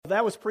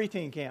that was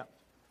preteen camp,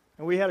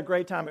 and we had a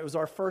great time. It was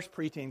our first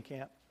preteen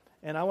camp,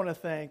 and I want to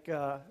thank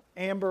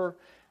Amber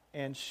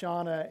and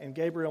Shauna and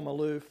Gabriel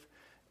Malouf,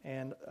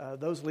 and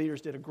those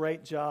leaders did a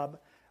great job.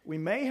 We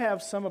may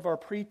have some of our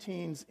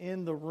preteens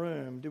in the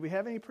room. Do we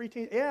have any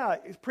preteens? Yeah,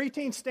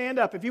 preteens, stand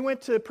up. If you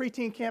went to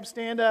preteen camp,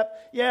 stand up.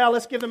 Yeah,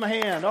 let's give them a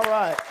hand. All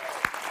right.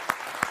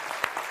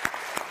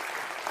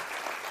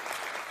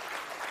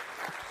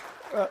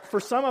 For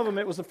some of them,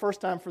 it was the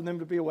first time for them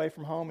to be away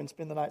from home and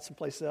spend the night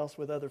someplace else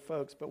with other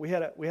folks. But we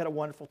had a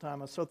wonderful time.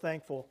 I was so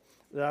thankful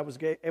that I was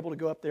able to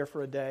go up there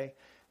for a day,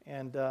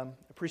 and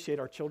appreciate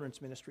our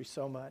children's ministry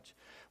so much.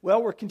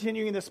 Well, we're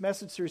continuing this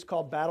message series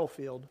called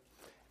Battlefield.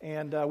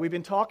 And we've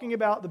been talking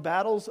about the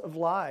battles of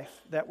life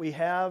that we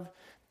have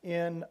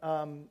in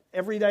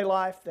everyday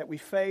life that we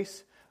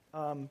face.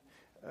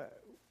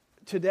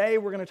 Today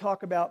we're going to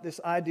talk about this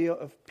idea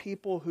of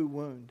people who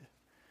wound.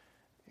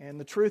 And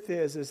the truth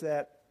is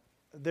that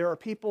there are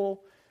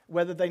people,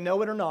 whether they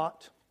know it or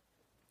not,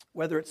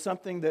 whether it's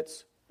something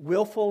that's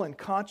willful and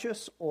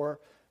conscious or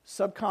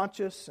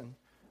subconscious and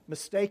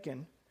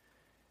mistaken,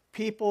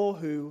 people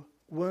who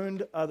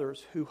wound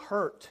others, who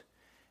hurt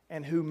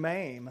and who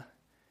maim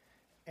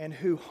and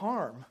who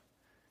harm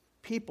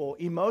people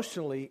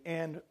emotionally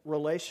and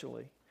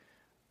relationally.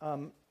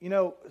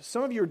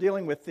 Some of you are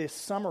dealing with this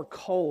summer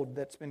cold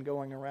that's been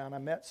going around. I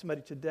met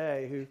somebody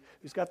today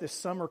who's got this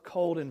summer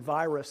cold and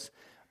virus.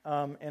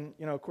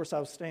 Of course, I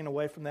was staying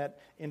away from that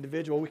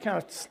individual. We kind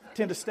of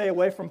tend to stay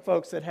away from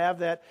folks that have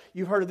that.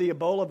 You've heard of the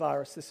Ebola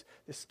virus,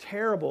 this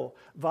terrible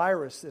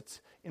virus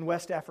that's in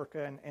West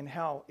Africa and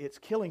how it's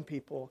killing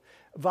people.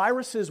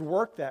 Viruses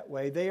work that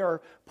way. They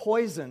are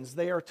poisons.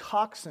 They are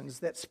toxins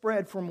that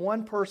spread from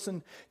one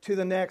person to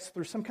the next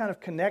through some kind of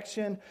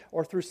connection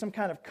or through some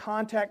kind of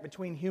contact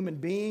between human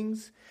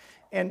beings.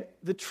 And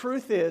the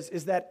truth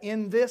is that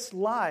in this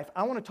life,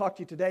 I want to talk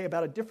to you today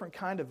about a different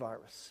kind of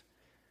virus.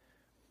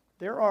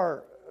 There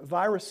are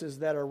viruses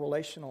that are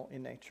relational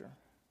in nature.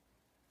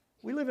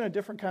 We live in a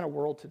different kind of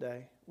world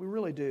today. We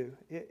really do.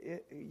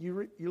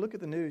 You look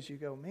at the news, you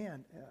go,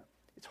 man,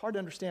 it's hard to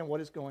understand what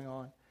is going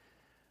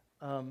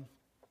on.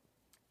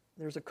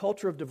 There's a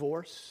culture of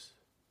divorce,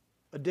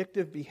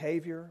 addictive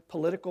behavior,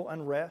 political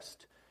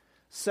unrest,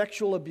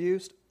 sexual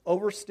abuse,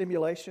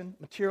 overstimulation,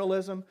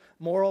 materialism,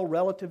 moral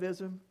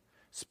relativism,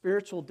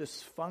 spiritual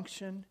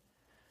dysfunction.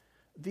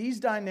 These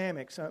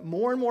dynamics,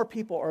 more and more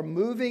people are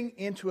moving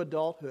into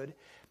adulthood,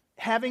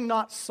 having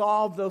not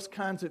solved those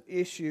kinds of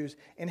issues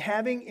and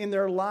having in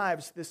their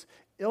lives this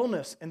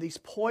illness and these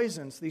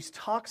poisons, these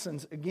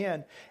toxins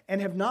again,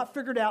 and have not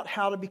figured out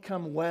how to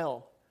become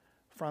well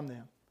from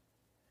them.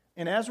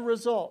 And as a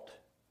result,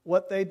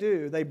 what they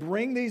do, they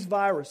bring these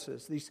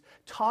viruses, these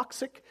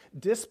toxic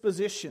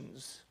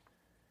dispositions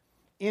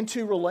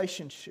into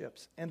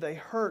relationships, and they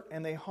hurt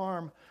and they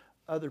harm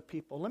other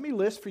people. Let me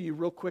list for you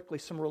real quickly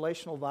some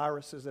relational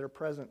viruses that are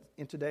present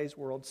in today's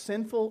world.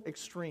 Sinful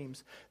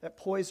extremes that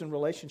poison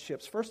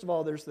relationships. First of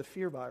all, there's the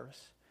fear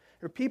virus.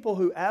 There are people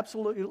who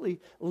absolutely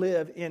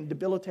live in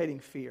debilitating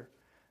fear.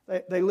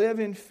 They live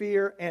in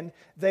fear and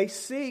they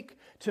seek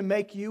to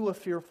make you a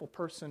fearful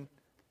person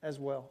as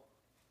well.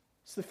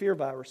 It's the fear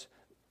virus.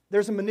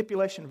 There's a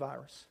manipulation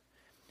virus.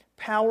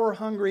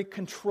 Power-hungry,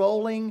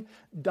 controlling,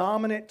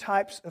 dominant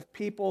types of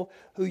people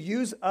who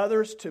use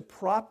others to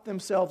prop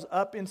themselves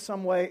up in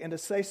some way and to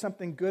say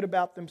something good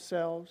about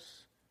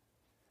themselves.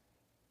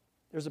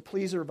 There's a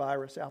pleaser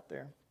virus out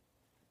there.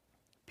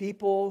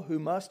 People who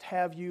must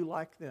have you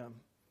like them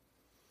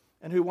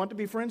and who want to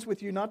be friends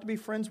with you, not to be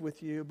friends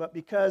with you, but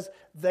because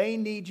they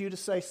need you to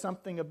say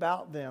something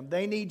about them.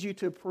 They need you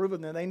to approve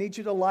of them. They need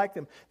you to like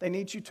them. They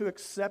need you to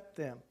accept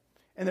them.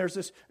 And there's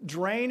this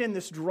drain and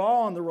this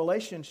draw on the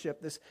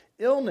relationship, this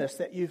illness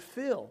that you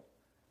feel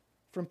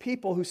from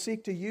people who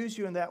seek to use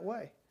you in that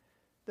way.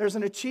 There's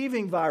an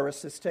achieving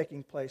virus that's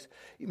taking place.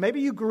 Maybe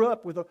you grew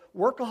up with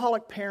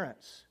workaholic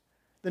parents.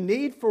 The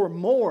need for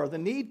more, the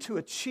need to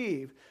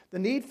achieve, the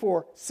need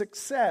for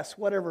success,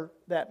 whatever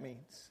that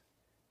means.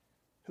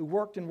 Who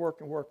worked and worked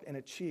and worked and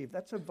achieved.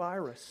 That's a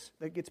virus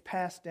that gets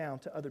passed down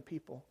to other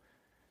people.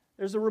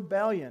 There's a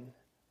rebellion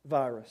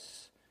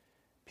virus.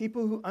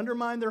 People who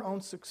undermine their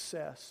own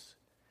success.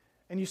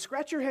 And you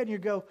scratch your head and you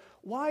go,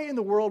 why in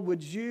the world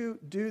would you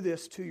do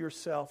this to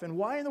yourself? And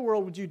why in the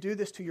world would you do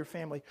this to your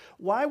family?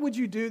 Why would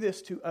you do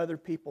this to other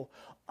people?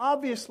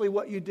 Obviously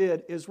what you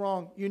did is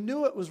wrong. You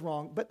knew it was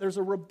wrong, but there's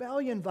a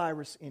rebellion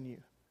virus in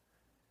you.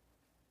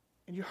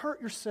 And you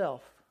hurt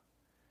yourself.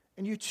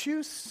 And you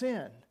choose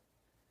sin.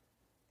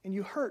 And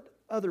you hurt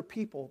other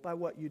people by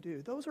what you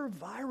do. Those are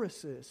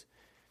viruses.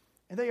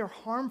 And they are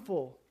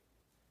harmful.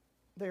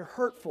 They are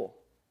hurtful.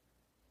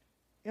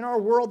 In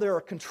our world, there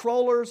are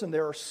controllers and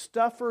there are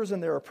stuffers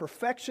and there are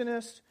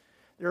perfectionists.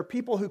 There are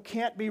people who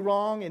can't be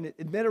wrong and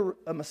admit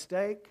a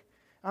mistake.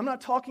 I'm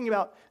not talking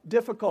about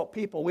difficult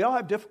people. We all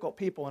have difficult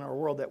people in our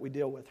world that we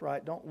deal with,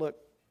 right? Don't look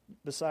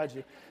beside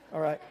you,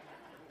 all right?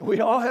 We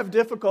all have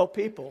difficult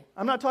people.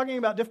 I'm not talking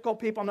about difficult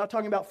people. I'm not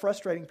talking about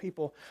frustrating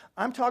people.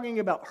 I'm talking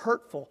about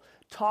hurtful,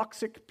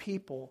 toxic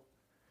people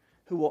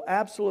who will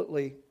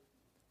absolutely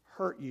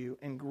hurt you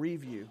and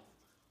grieve you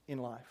in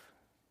life.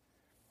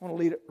 I want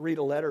to read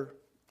a letter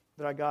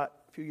that I got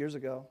a few years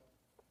ago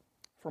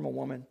from a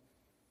woman.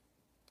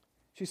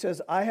 She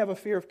says, I have a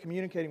fear of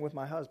communicating with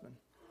my husband.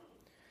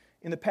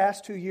 In the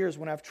past 2 years,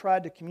 when I've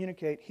tried to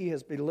communicate, he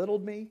has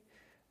belittled me,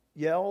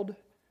 yelled,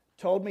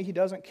 told me he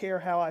doesn't care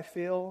how I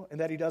feel and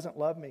that he doesn't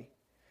love me.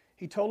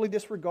 He totally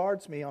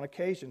disregards me on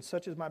occasions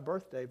such as my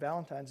birthday,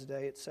 Valentine's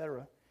Day,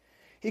 etc.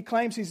 He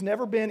claims he's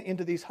never been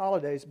into these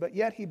holidays, but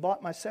yet he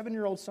bought my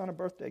 7-year-old son a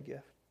birthday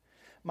gift.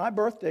 My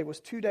birthday was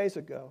 2 days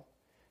ago,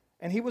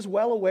 and he was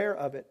well aware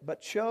of it,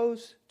 but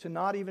chose to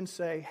not even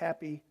say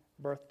happy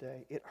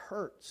birthday. It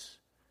hurts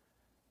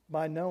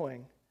by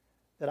knowing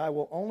that I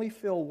will only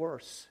feel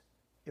worse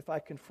if I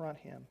confront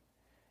him,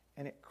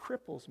 and it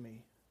cripples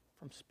me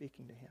from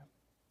speaking to him.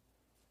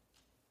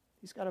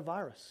 He's got a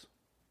virus.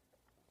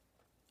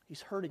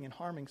 He's hurting and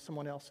harming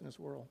someone else in his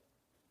world.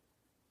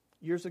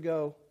 Years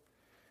ago,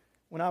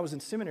 when I was in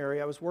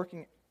seminary, I was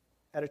working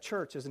at a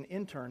church as an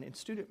intern in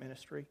student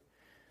ministry,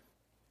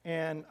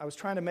 and I was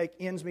trying to make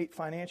ends meet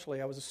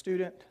financially. I was a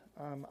student.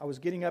 I was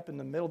getting up in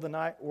the middle of the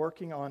night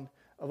working on,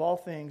 of all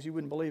things, you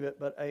wouldn't believe it,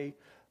 but a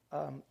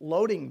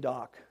loading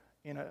dock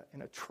in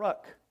a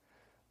truck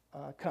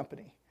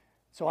company.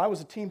 So I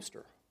was a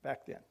Teamster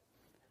back then.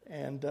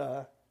 And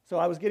so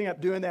I was getting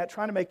up doing that,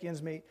 trying to make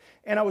ends meet.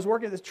 And I was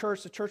working at this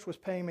church. The church was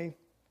paying me,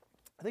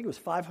 I think it was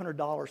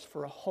 $500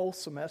 for a whole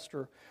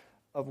semester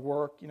of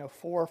work,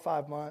 4 or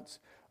 5 months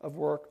of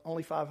work,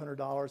 only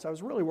 $500. I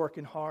was really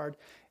working hard.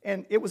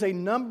 And it was a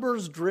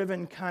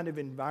numbers-driven kind of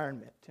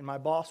environment. And my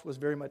boss was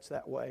very much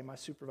that way, my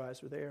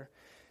supervisor there.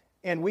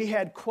 And we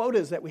had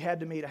quotas that we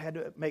had to meet. I had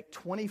to make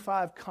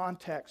 25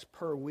 contacts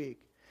per week.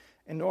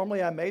 And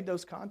normally I made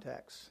those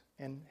contacts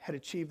and had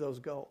achieved those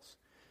goals.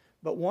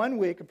 But one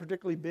week, a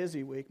particularly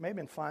busy week, maybe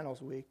in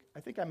finals week, I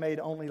think I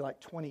made only like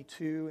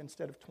 22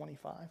 instead of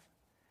 25.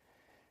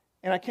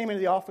 And I came into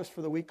the office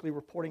for the weekly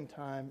reporting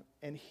time,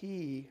 and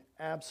he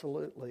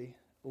absolutely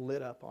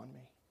lit up on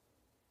me,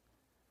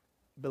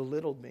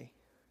 belittled me,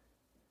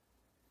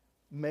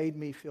 made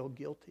me feel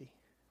guilty.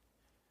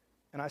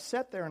 And I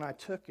sat there and I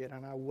took it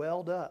and I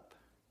welled up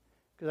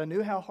because I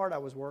knew how hard I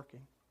was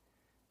working.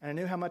 And I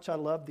knew how much I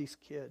loved these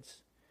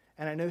kids.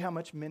 And I knew how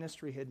much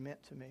ministry had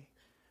meant to me.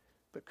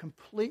 But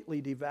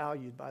completely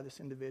devalued by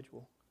this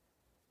individual.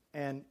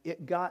 And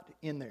it got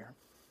in there.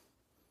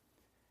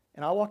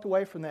 And I walked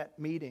away from that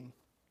meeting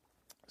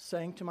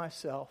saying to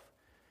myself,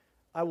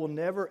 I will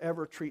never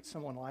ever treat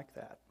someone like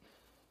that.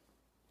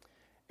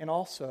 And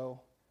also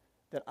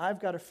that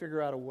I've got to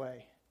figure out a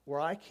way where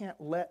I can't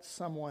let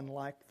someone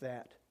like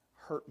that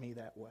hurt me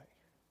that way.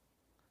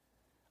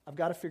 I've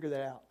got to figure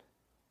that out.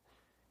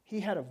 He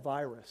had a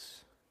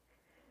virus.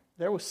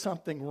 There was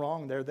something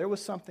wrong there. There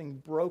was something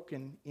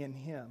broken in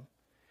him.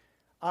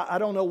 I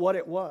don't know what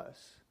it was.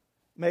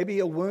 Maybe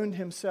a wound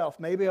himself.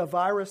 Maybe a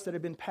virus that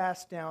had been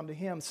passed down to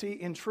him. See,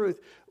 in truth,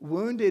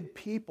 wounded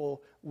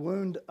people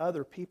wound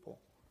other people.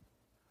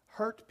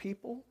 Hurt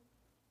people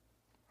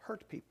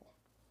hurt people.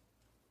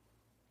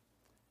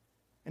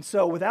 And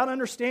so without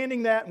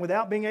understanding that and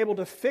without being able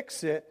to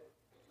fix it,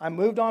 I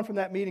moved on from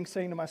that meeting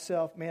saying to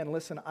myself, man,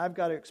 listen, I've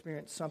got to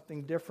experience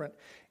something different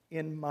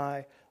in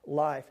my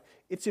life.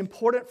 It's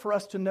important for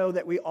us to know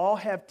that we all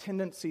have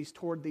tendencies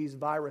toward these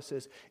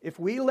viruses. If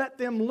we let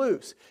them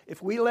loose,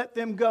 if we let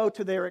them go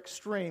to their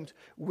extremes,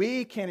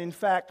 we can in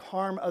fact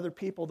harm other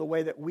people the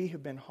way that we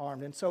have been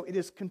harmed. And so it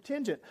is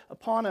contingent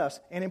upon us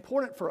and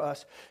important for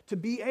us to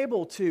be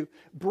able to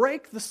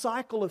break the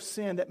cycle of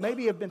sin that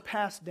maybe have been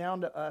passed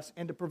down to us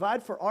and to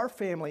provide for our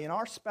family and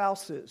our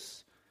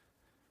spouses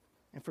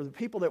and for the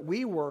people that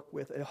we work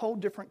with a whole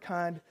different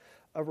kind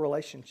of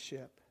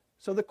relationship.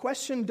 So the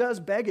question does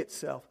beg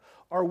itself,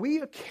 are we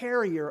a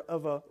carrier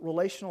of a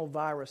relational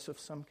virus of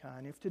some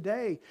kind? If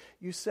today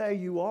you say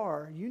you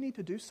are, you need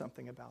to do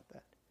something about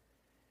that.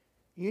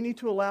 You need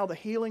to allow the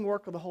healing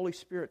work of the Holy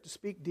Spirit to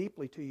speak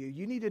deeply to you.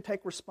 You need to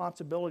take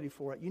responsibility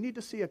for it. You need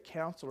to see a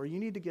counselor. You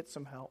need to get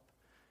some help.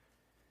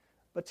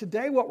 But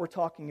today what we're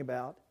talking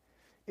about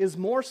is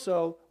more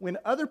so when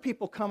other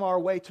people come our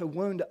way to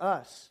wound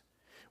us,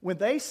 when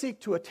they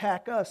seek to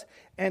attack us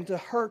and to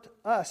hurt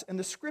us. And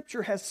the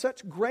Scripture has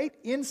such great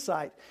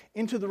insight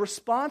into the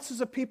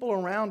responses of people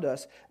around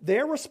us.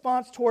 Their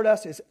response toward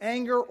us is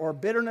anger or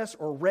bitterness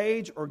or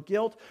rage or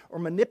guilt or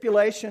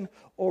manipulation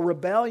or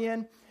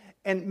rebellion.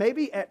 And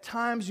maybe at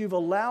times you've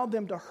allowed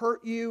them to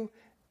hurt you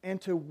and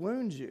to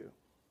wound you.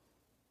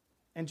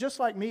 And just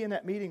like me in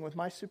that meeting with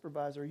my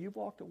supervisor, you've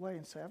walked away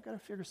and said, I've got to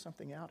figure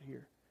something out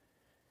here.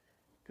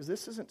 Because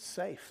this isn't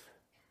safe.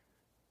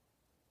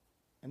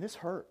 And this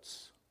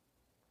hurts.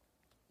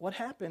 What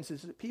happens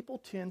is that people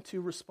tend to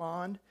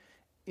respond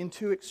in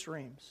two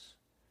extremes,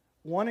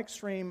 one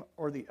extreme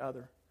or the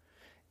other.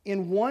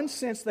 In one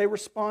sense, they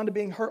respond to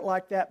being hurt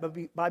like that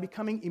by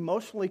becoming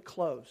emotionally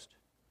closed.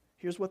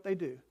 Here's what they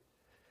do.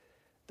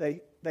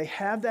 They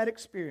have that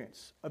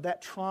experience of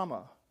that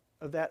trauma,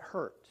 of that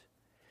hurt,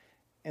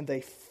 and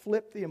they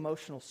flip the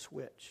emotional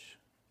switch.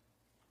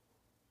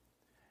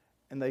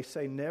 And they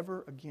say,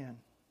 never again.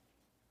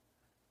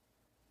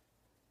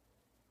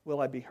 will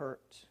I be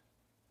hurt.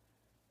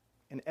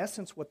 In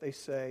essence, what they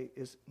say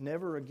is,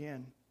 never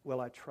again will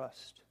I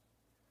trust.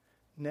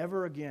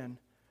 Never again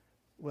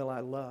will I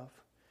love.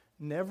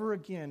 Never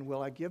again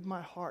will I give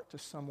my heart to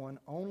someone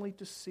only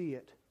to see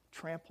it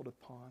trampled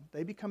upon.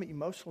 They become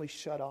emotionally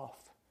shut off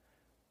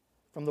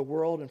from the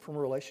world and from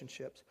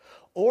relationships.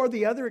 Or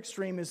the other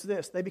extreme is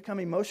this: they become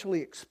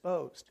emotionally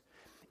exposed.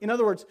 In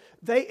other words,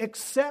 they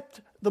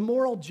accept the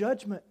moral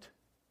judgment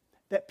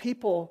that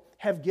people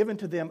have given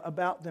to them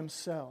about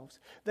themselves.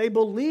 They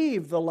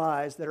believe the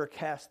lies that are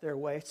cast their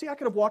way. See, I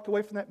could have walked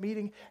away from that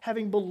meeting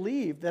having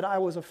believed that I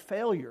was a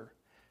failure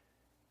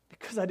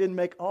because I didn't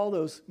make all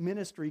those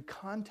ministry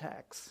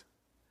contacts.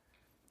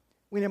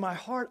 When in my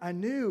heart I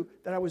knew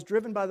that I was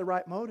driven by the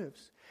right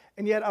motives,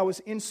 and yet I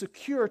was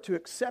insecure to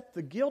accept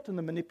the guilt and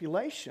the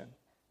manipulation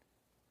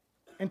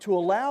and to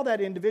allow that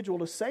individual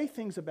to say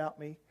things about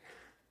me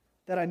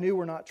that I knew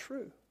were not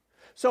true.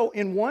 So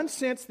in one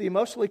sense, the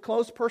emotionally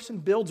closed person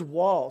builds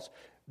walls,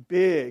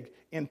 big,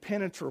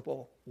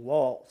 impenetrable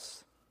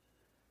walls.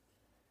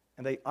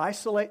 And they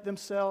isolate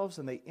themselves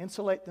and they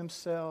insulate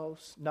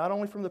themselves, not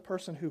only from the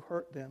person who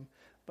hurt them,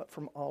 but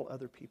from all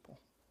other people.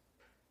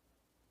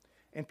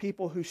 And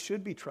people who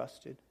should be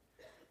trusted,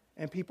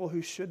 and people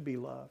who should be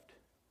loved,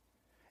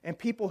 and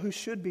people who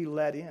should be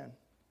let in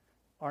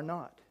are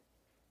not,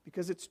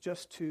 because it's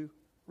just too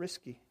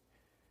risky.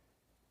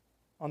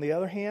 On the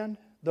other hand,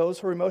 those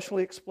who are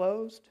emotionally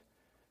exposed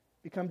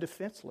become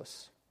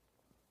defenseless.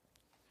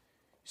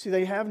 See,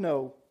 they have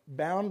no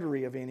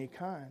boundary of any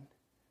kind.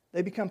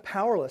 They become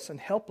powerless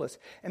and helpless,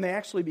 and they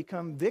actually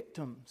become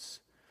victims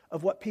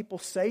of what people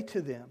say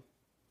to them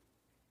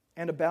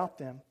and about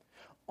them.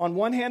 On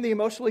one hand, the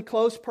emotionally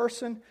closed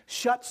person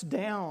shuts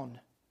down.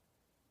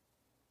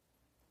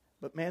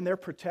 But man, they're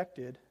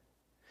protected.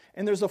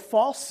 And there's a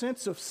false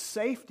sense of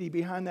safety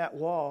behind that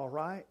wall,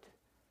 right?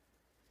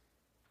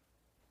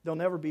 They'll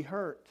never be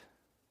hurt.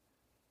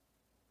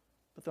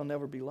 But they'll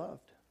never be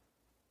loved.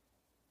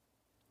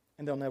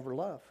 And they'll never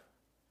love.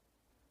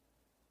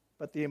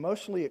 But the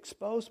emotionally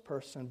exposed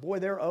person, boy,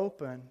 they're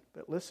open.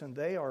 But listen,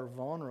 they are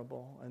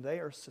vulnerable and they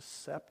are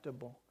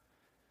susceptible.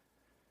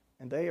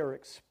 And they are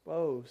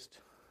exposed.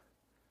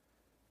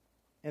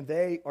 And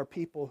they are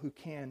people who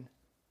can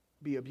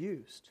be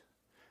abused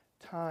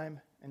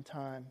time and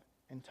time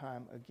and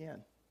time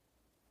again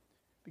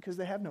because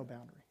they have no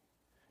boundary.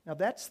 Now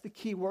that's the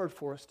key word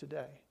for us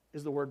today,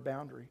 is the word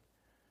boundary.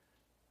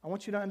 I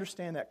want you to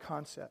understand that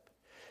concept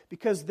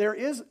because there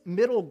is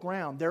middle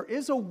ground. There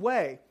is a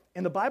way,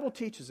 and the Bible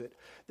teaches it,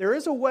 there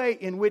is a way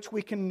in which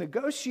we can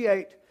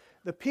negotiate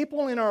the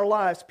people in our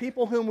lives,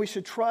 people whom we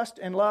should trust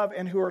and love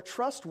and who are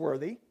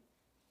trustworthy,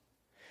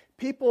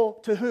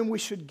 people to whom we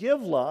should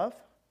give love.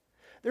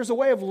 There's a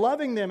way of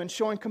loving them and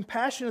showing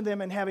compassion to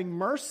them and having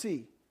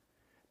mercy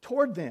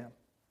toward them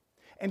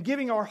and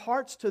giving our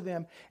hearts to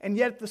them, and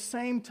yet at the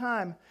same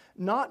time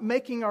not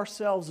making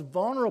ourselves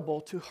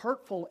vulnerable to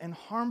hurtful and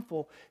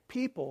harmful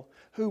people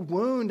who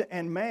wound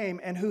and maim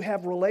and who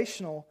have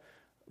relational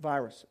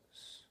viruses.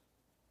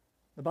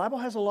 The Bible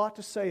has a lot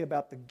to say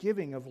about the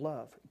giving of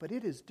love, but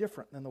it is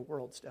different than the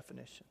world's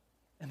definition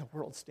and the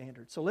world's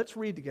standard. So let's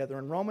read together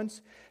in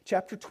Romans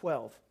chapter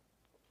 12.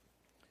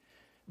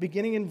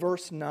 Beginning in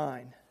verse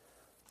 9.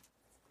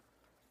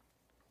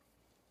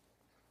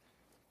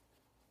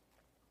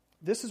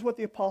 This is what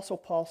the Apostle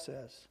Paul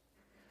says.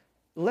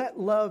 Let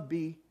love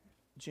be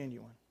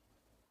genuine.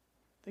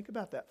 Think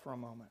about that for a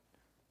moment.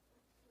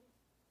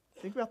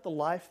 Think about the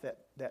life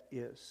that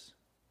is.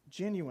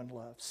 Genuine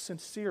love,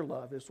 sincere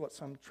love is what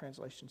some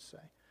translations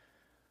say.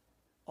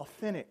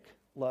 Authentic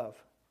love.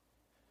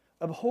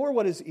 Abhor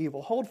what is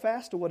evil. Hold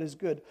fast to what is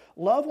good.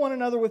 Love one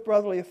another with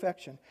brotherly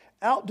affection.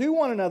 Outdo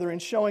one another in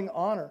showing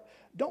honor.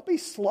 Don't be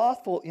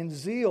slothful in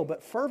zeal,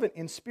 but fervent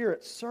in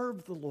spirit.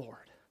 Serve the Lord.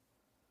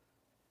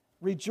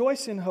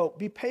 Rejoice in hope.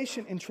 Be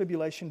patient in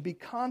tribulation. Be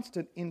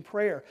constant in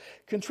prayer.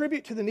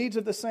 Contribute to the needs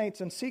of the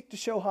saints and seek to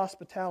show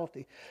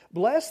hospitality.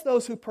 Bless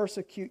those who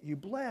persecute you.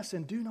 Bless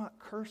and do not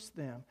curse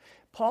them.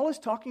 Paul is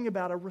talking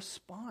about a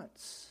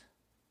response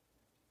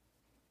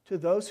to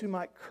those who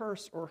might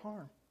curse or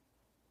harm.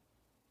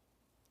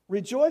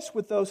 Rejoice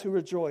with those who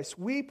rejoice.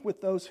 Weep with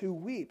those who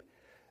weep.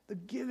 The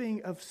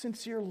giving of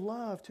sincere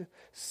love to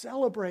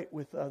celebrate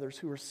with others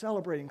who are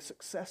celebrating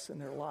success in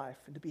their life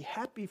and to be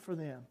happy for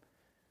them,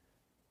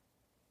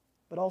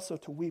 but also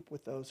to weep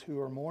with those who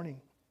are mourning.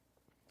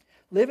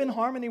 Live in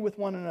harmony with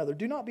one another.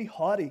 Do not be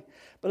haughty,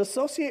 but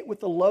associate with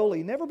the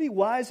lowly. Never be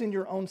wise in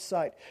your own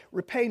sight.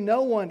 Repay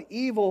no one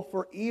evil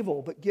for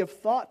evil, but give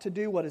thought to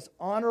do what is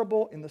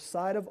honorable in the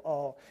sight of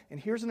all. And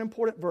here's an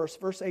important verse,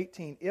 verse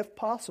 18. If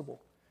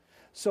possible,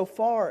 so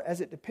far as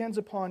it depends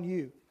upon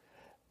you,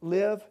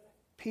 live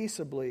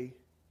peaceably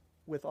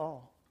with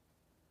all.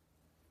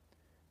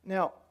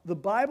 Now, the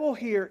Bible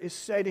here is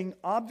stating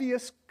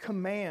obvious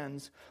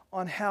commands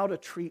on how to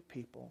treat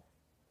people.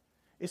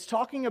 It's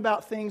talking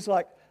about things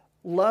like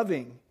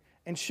loving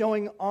and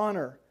showing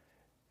honor,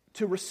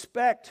 to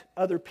respect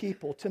other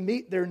people, to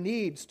meet their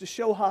needs, to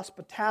show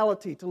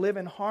hospitality, to live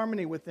in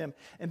harmony with them.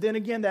 And then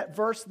again, that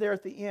verse there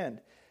at the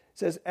end, It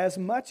says, as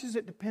much as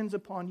it depends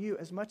upon you,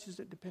 as much as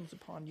it depends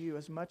upon you,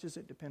 as much as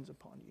it depends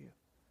upon you,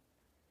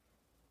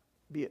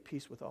 be at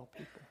peace with all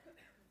people.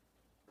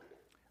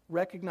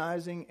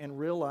 Recognizing and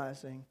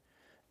realizing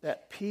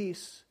that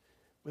peace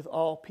with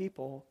all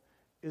people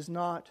is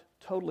not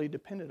totally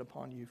dependent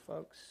upon you,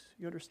 folks.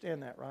 You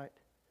understand that, right?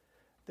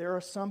 There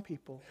are some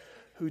people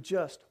who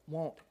just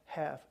won't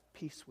have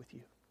peace with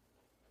you.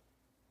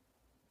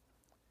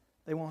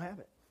 They won't have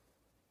it.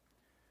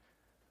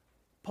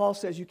 Paul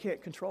says you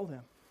can't control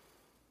them.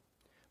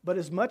 But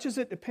as much as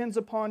it depends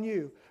upon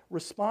you,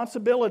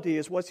 responsibility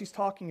is what he's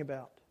talking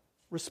about.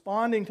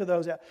 Responding to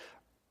those.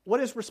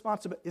 What is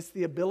responsibility? It's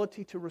the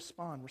ability to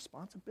respond.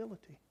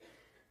 Responsibility.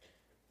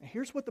 And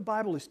here's what the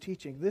Bible is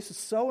teaching. This is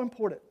so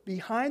important.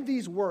 Behind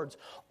these words,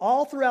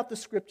 all throughout the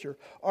Scripture,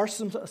 are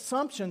some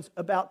assumptions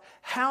about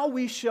how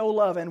we show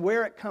love and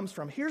where it comes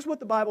from. Here's what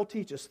the Bible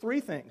teaches.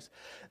 3 things.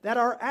 That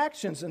our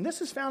actions, and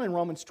this is found in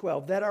Romans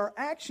 12, that our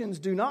actions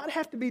do not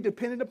have to be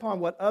dependent upon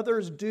what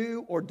others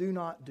do or do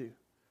not do.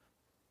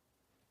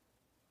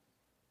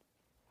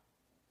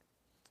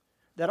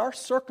 That our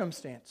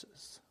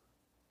circumstances,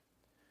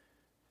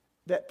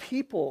 that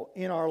people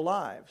in our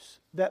lives,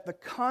 that the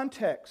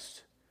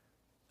context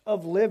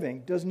of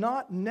living does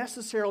not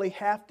necessarily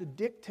have to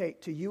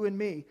dictate to you and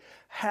me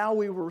how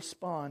we will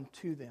respond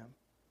to them.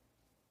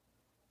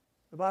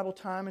 The Bible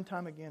time and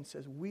time again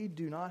says we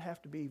do not have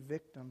to be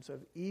victims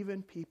of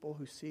even people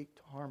who seek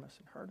to harm us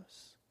and hurt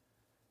us.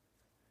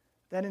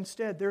 That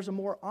instead there's a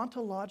more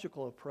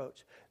ontological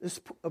approach, this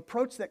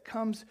approach that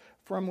comes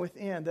from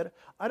within, that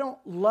I don't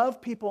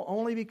love people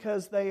only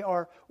because they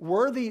are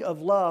worthy of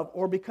love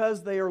or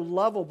because they are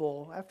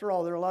lovable. After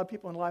all, there are a lot of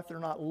people in life that are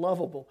not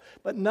lovable.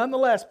 But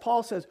nonetheless,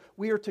 Paul says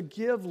we are to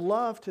give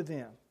love to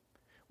them,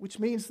 which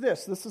means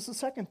this is the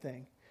second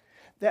thing,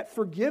 that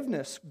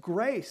forgiveness,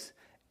 grace,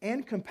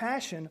 and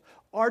compassion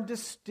are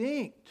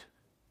distinct.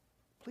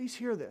 Please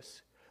hear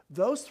this.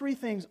 Those 3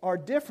 things are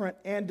different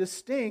and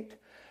distinct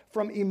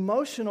from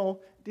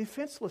emotional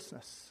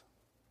defenselessness.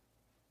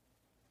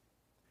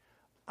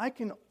 I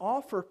can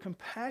offer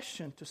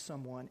compassion to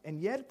someone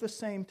and yet at the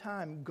same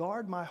time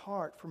guard my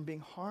heart from being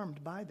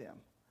harmed by them.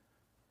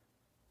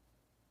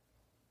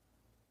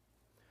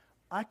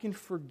 I can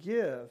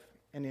forgive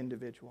an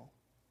individual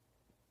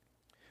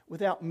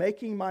without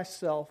making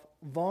myself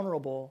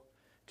vulnerable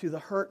to the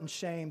hurt and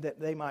shame that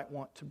they might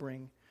want to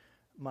bring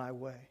my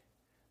way.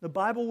 The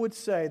Bible would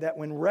say that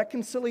when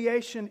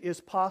reconciliation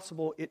is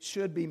possible, it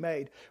should be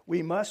made.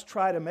 We must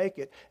try to make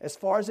it. As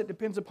far as it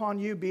depends upon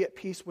you, be at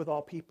peace with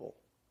all people.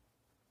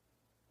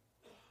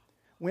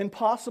 When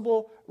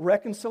possible,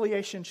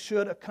 reconciliation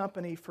should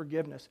accompany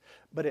forgiveness,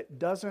 but it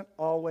doesn't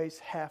always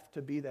have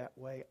to be that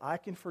way. I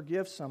can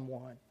forgive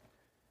someone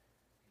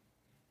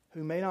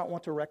who may not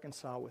want to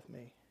reconcile with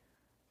me,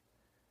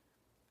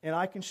 and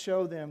I can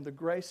show them the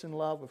grace and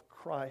love of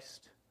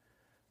Christ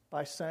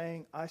by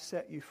saying, I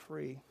set you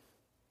free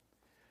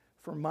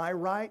for my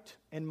right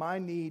and my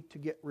need to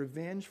get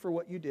revenge for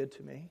what you did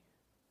to me,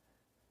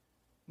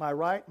 my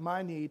right,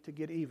 my need to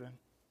get even.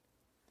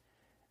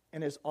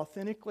 And as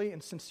authentically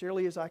and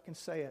sincerely as I can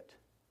say it,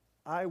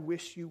 I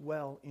wish you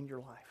well in your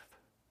life.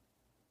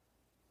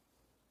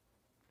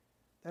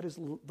 That is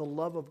the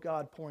love of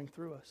God pouring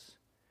through us.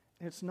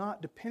 And it's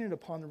not dependent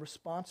upon the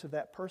response of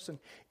that person.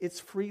 It's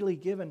freely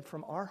given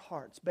from our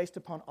hearts based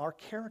upon our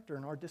character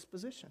and our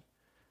disposition.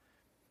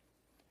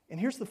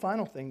 And here's the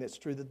final thing that's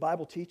true that the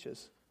Bible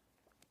teaches.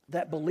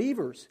 That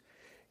believers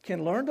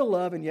can learn to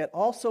love and yet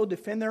also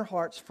defend their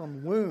hearts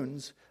from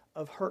wounds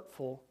of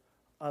hurtful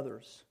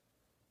others.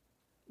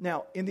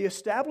 Now, in the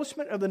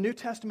establishment of the New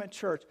Testament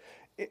church,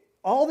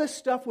 all this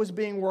stuff was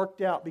being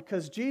worked out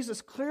because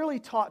Jesus clearly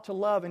taught to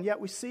love, and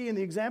yet we see in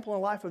the example in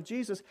the life of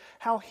Jesus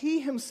how he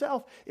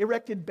himself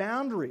erected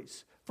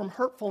boundaries from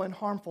hurtful and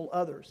harmful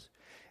others.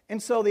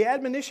 And so the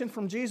admonition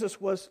from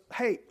Jesus was,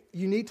 hey,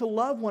 you need to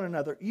love one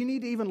another. You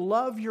need to even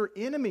love your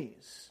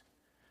enemies.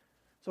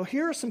 So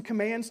here are some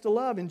commands to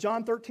love. In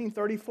John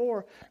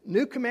 13:34,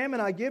 new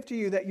commandment I give to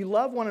you, that you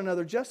love one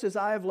another just as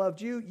I have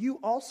loved you. You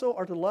also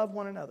are to love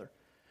one another.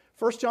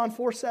 1 John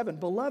 4:7,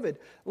 beloved,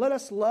 let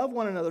us love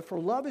one another, for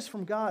love is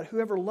from God.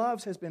 Whoever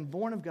loves has been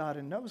born of God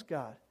and knows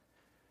God.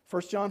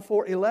 1 John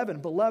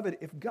 4:11, beloved,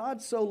 if God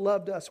so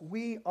loved us,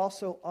 we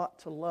also ought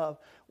to love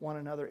one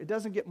another. It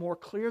doesn't get more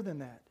clear than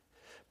that.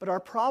 But our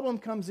problem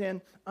comes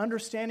in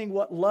understanding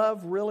what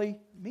love really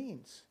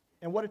means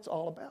and what it's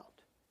all about.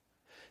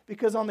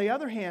 Because on the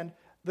other hand,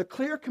 the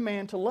clear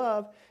command to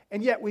love,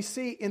 and yet we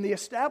see in the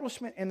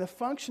establishment and the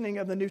functioning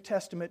of the New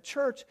Testament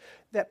church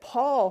that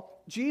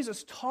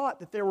Jesus taught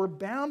that there were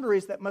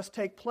boundaries that must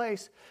take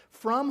place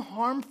from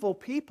harmful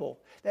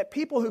people, that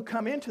people who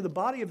come into the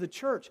body of the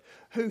church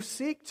who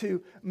seek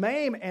to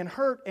maim and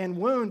hurt and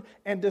wound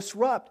and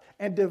disrupt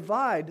and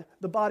divide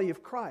the body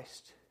of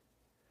Christ.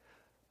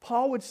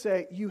 Paul would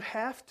say, you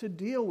have to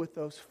deal with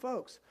those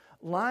folks.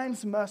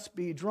 Lines must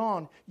be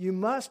drawn. You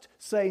must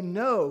say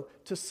no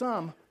to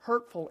some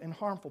hurtful and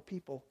harmful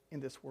people in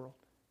this world.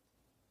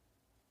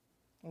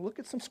 Well, look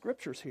at some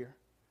scriptures here.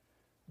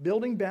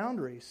 Building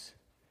boundaries.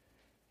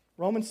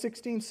 Romans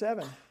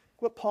 16:7.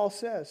 What Paul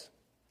says.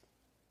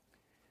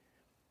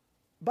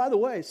 By the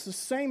way, it's the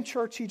same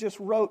church he just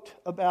wrote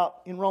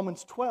about in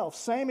Romans 12.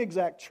 Same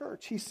exact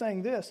church. He's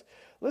saying this.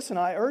 Listen,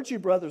 I urge you,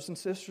 brothers and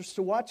sisters,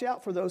 to watch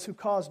out for those who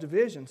cause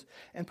divisions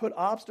and put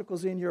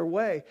obstacles in your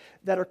way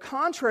that are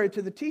contrary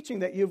to the teaching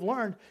that you've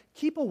learned.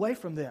 Keep away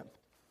from them.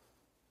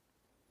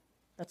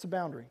 That's a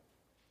boundary.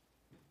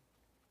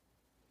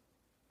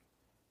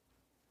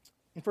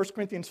 In 1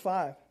 Corinthians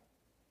 5,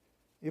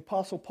 the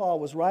Apostle Paul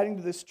was writing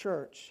to this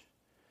church,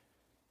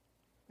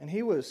 and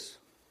he was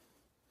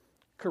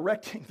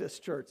correcting this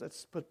church,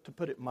 to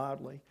put it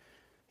mildly.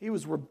 He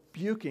was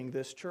rebuking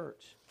this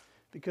church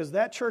because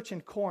that church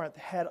in Corinth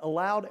had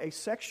allowed a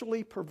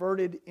sexually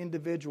perverted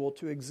individual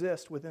to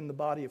exist within the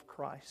body of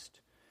Christ,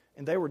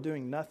 and they were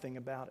doing nothing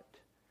about it.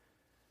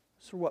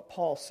 So what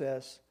Paul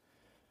says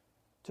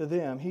to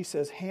them, he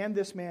says, hand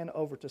this man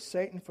over to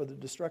Satan for the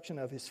destruction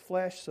of his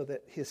flesh so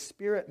that his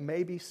spirit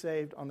may be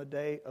saved on the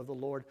day of the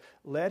Lord.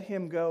 Let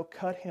him go,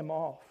 cut him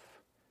off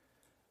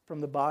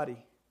from the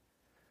body.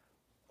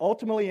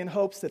 Ultimately in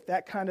hopes that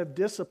that kind of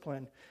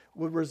discipline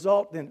would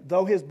result in,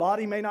 though his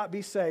body may not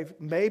be saved,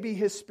 maybe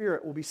his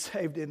spirit will be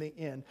saved in the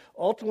end.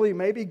 Ultimately,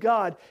 maybe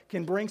God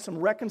can bring some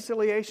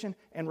reconciliation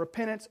and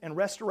repentance and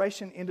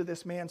restoration into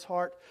this man's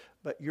heart,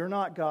 but you're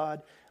not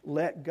God.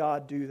 Let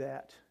God do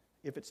that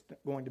if it's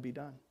going to be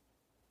done.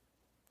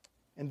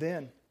 And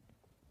then,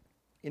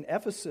 in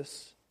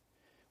Ephesus,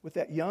 with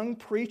that young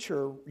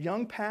preacher,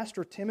 young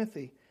pastor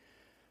Timothy,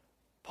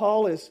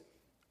 Paul is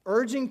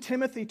urging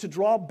Timothy to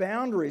draw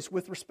boundaries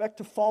with respect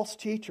to false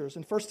teachers.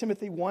 In 1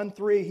 Timothy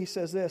 1:3, he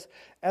says this,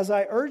 as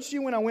I urged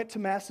you when I went to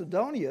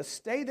Macedonia,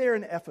 stay there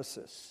in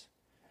Ephesus,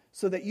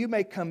 so that you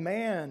may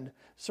command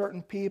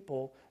certain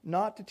people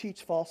not to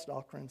teach false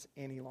doctrines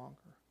any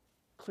longer.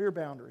 Clear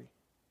boundary.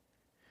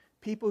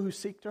 People who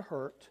seek to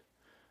hurt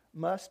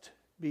must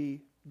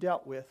be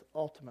dealt with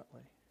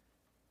ultimately.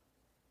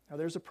 Now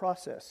there's a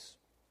process.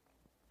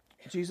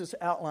 Jesus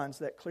outlines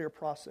that clear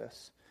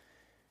process.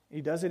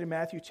 He does it in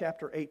Matthew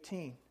chapter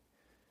 18.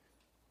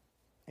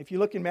 If you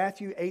look in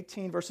Matthew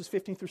 18, verses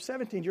 15 through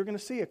 17, you're going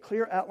to see a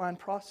clear outline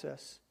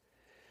process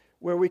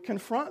where we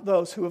confront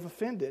those who have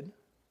offended,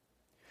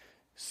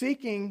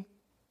 seeking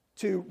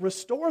to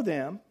restore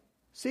them,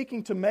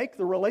 seeking to make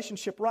the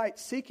relationship right,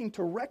 seeking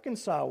to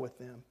reconcile with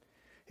them.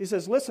 He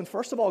says, listen,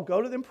 first of all,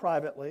 go to them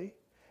privately.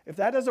 If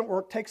that doesn't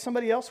work, take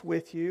somebody else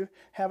with you,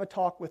 have a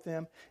talk with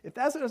them. If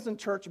that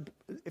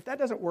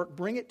doesn't work,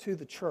 bring it to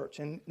the church.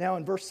 And now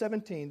in verse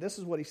 17, this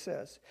is what he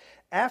says.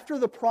 After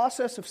the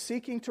process of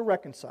seeking to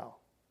reconcile,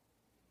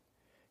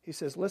 he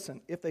says,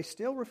 listen, if they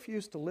still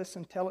refuse to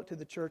listen, tell it to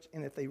the church.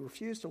 And if they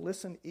refuse to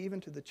listen even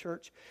to the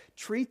church,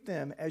 treat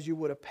them as you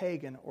would a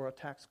pagan or a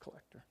tax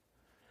collector.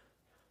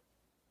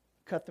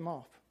 Cut them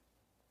off.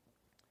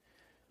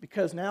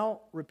 Because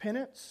now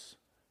repentance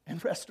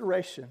and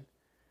restoration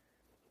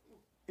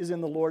is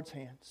in the Lord's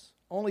hands.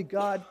 Only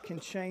God can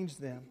change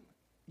them.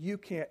 You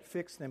can't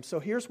fix them. So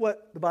here's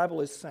what the Bible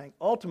is saying.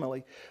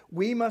 Ultimately,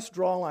 we must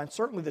draw a line.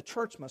 Certainly the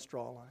church must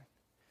draw a line.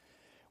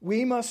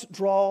 We must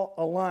draw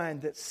a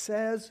line that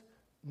says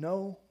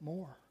no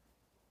more.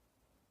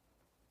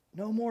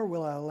 No more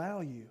will I allow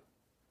you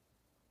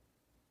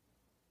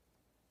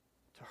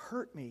to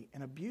hurt me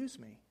and abuse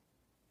me.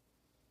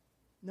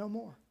 No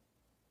more.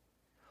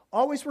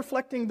 Always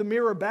reflecting the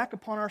mirror back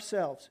upon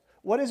ourselves.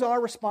 What is our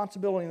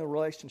responsibility in the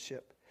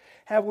relationship?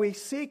 Have we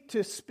seek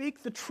to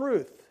speak the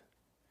truth?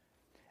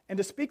 And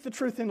to speak the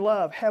truth in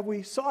love, have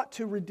we sought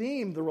to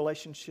redeem the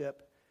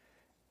relationship?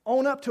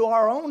 Own up to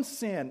our own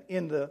sin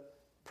in the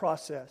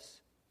process?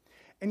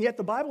 And yet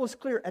the Bible is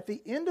clear. At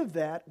the end of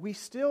that, we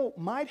still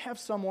might have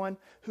someone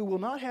who will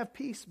not have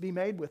peace be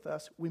made with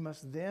us. We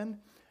must then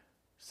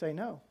say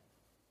no.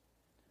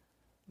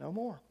 No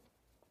more.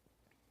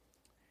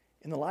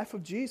 In the life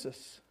of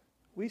Jesus,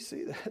 we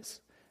see this.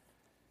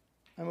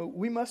 I mean,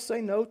 we must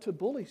say no to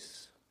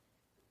bullies.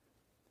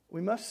 We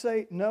must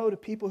say no to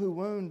people who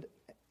wound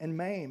and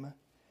maim.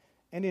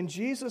 And in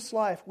Jesus'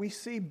 life, we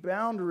see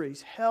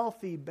boundaries,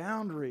 healthy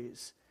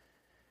boundaries.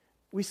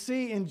 We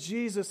see in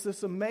Jesus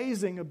this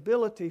amazing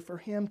ability for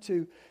him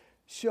to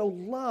show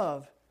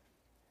love,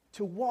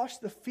 to wash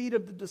the feet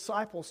of the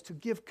disciples, to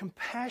give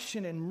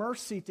compassion and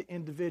mercy to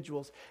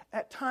individuals.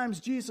 At times,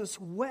 Jesus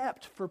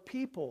wept for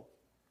people,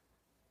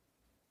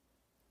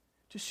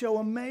 to show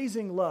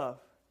amazing love.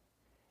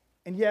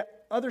 And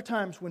yet, other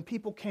times when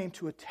people came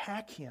to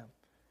attack him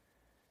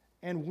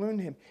and wound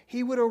him,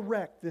 he would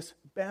erect this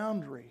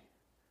boundary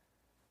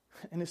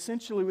and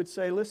essentially would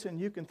say, listen,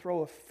 you can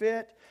throw a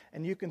fit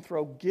and you can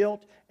throw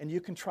guilt and you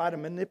can try to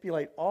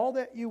manipulate all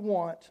that you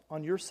want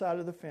on your side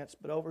of the fence,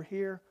 but over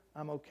here,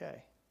 I'm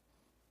okay.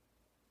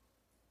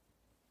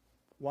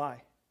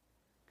 Why?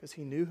 Because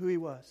he knew who he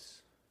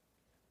was.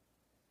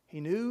 He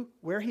knew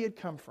where he had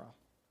come from.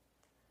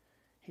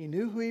 He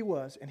knew who he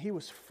was, and he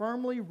was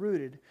firmly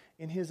rooted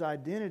in his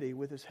identity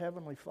with his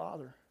heavenly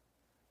Father.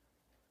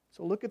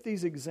 So look at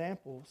these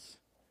examples.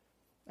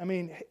 I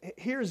mean,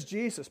 here's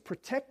Jesus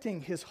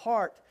protecting his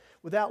heart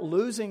without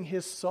losing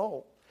his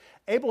soul,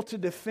 able to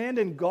defend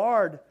and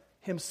guard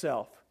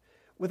himself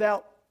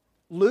without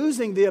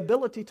losing the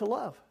ability to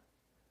love.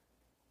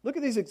 Look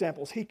at these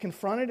examples. He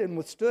confronted and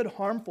withstood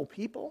harmful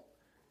people.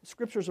 The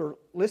scriptures are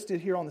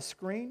listed here on the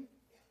screen.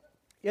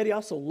 Yet he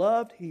also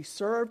loved, he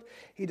served,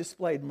 he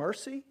displayed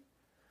mercy.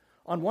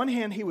 On one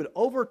hand, he would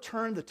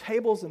overturn the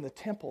tables in the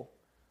temple.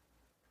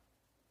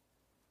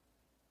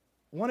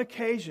 One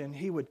occasion,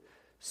 he would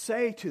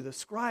say to the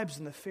scribes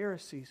and the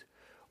Pharisees,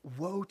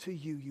 "Woe to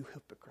you, you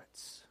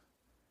hypocrites!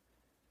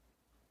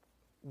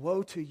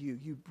 Woe to you,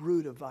 you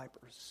brood of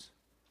vipers!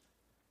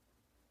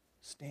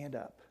 Stand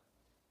up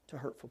to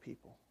hurtful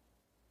people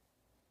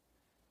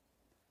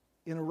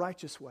in a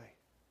righteous way."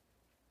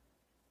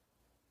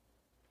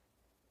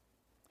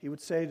 He would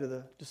say to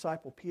the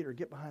disciple Peter,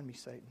 "Get behind me,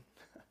 Satan."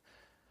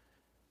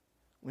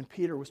 When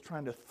Peter was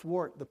trying to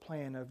thwart the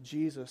plan of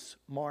Jesus'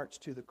 march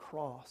to the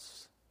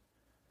cross.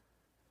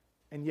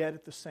 And yet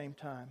at the same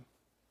time,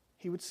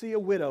 he would see a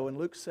widow in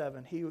Luke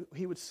 7.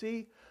 He would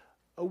see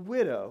a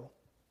widow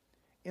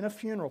in a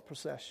funeral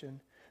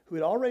procession who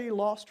had already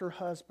lost her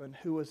husband,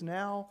 who was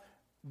now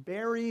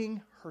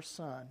burying her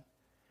son,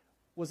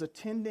 was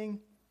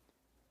attending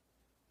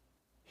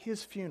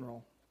his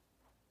funeral.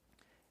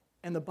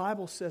 And the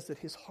Bible says that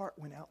his heart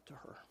went out to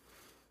her.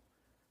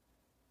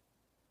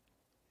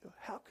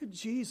 How could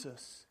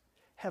Jesus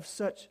have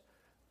such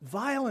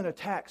violent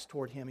attacks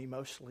toward him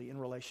emotionally and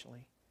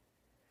relationally,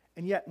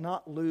 and yet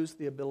not lose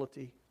the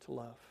ability to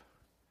love?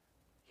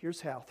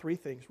 Here's how. 3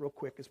 things real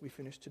quick as we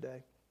finish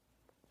today.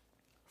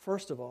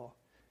 First of all,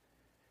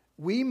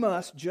 we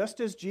must, just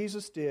as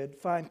Jesus did,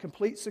 find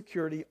complete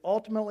security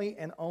ultimately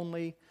and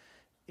only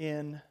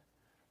in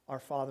our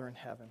Father in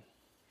heaven.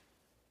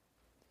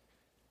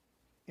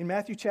 In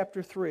Matthew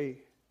chapter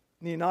 3,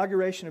 in the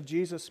inauguration of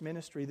Jesus'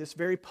 ministry, this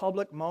very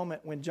public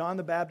moment when John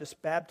the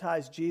Baptist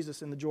baptized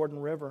Jesus in the Jordan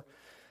River,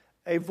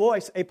 a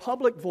voice, a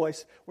public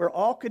voice where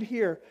all could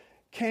hear,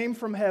 came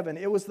from heaven.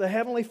 It was the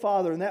Heavenly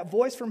Father, and that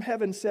voice from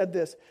heaven said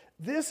this,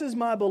 "This is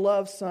my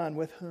beloved Son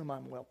with whom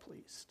I'm well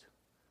pleased."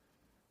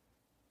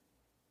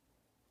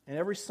 And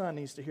every son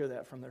needs to hear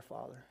that from their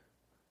father.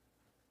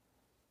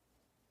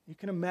 You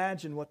can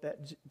imagine what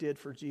that did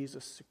for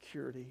Jesus'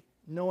 security,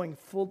 knowing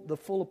the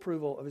full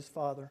approval of his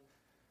Father.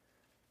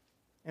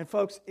 And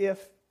folks,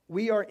 if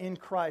we are in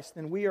Christ,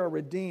 then we are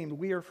redeemed,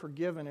 we are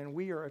forgiven, and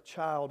we are a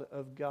child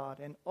of God.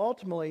 And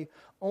ultimately,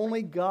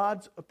 only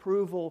God's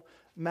approval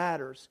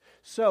matters.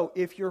 So,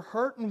 if you're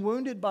hurt and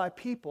wounded by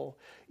people,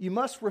 you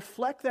must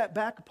reflect that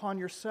back upon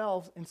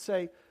yourselves and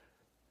say,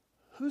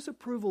 whose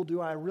approval do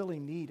I really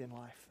need in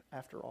life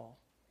after all?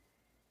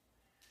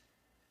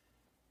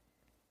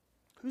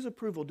 Whose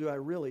approval do I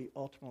really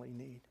ultimately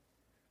need?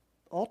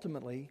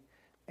 Ultimately,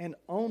 and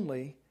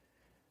only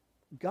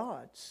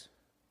God's.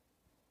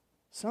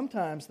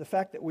 Sometimes the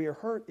fact that we are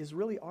hurt is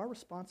really our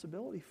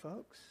responsibility,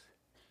 folks.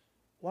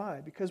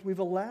 Why? Because we've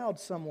allowed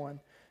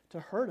someone to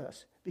hurt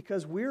us,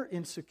 because we're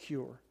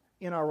insecure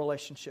in our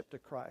relationship to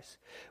Christ.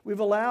 We've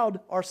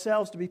allowed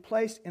ourselves to be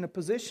placed in a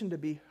position to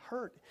be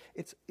hurt.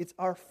 It's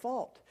our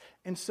fault.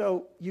 And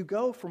so you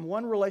go from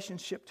one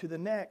relationship to the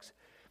next,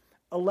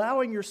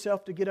 allowing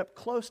yourself to get up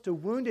close to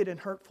wounded and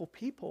hurtful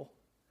people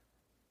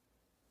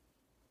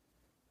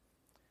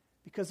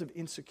because of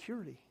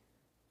insecurity.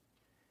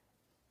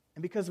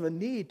 And because of a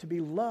need to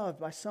be loved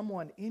by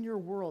someone in your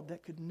world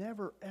that could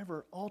never,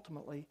 ever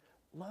ultimately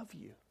love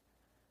you.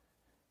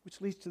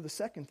 Which leads to the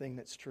second thing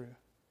that's true.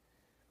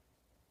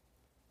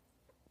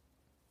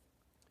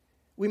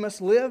 We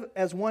must live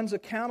as ones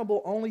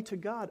accountable only to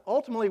God.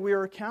 Ultimately, we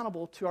are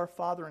accountable to our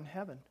Father in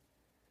heaven.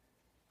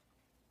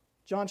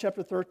 John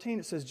chapter 13,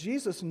 it says,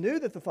 Jesus knew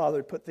that the Father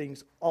had put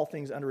all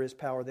things under his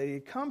power, that he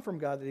had come from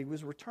God, that he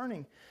was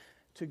returning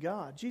to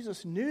God.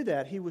 Jesus knew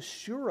that. He was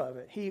sure of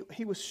it.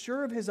 He was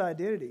sure of his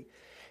identity.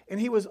 And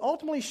he was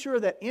ultimately sure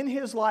that in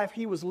his life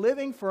he was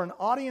living for an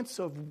audience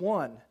of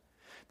one.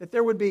 That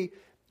there would be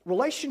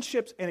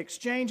relationships and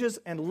exchanges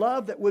and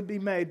love that would be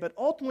made. But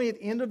ultimately at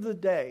the end of the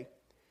day,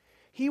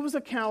 he was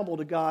accountable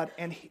to God,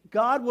 and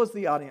God was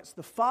the audience.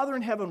 The Father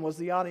in heaven was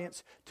the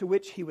audience to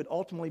which he would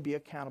ultimately be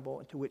accountable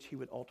and to which he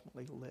would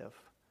ultimately live.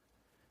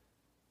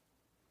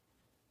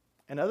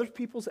 And other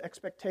people's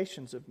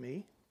expectations of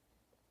me,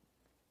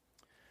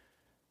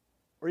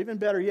 or even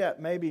better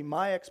yet, maybe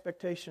my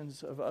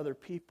expectations of other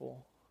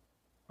people,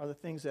 are the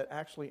things that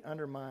actually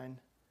undermine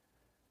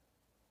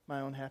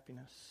my own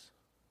happiness.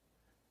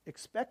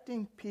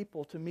 Expecting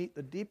people to meet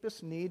the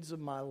deepest needs of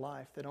my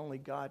life that only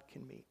God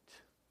can meet.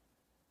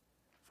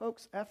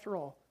 Folks, after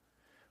all,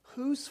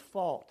 whose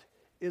fault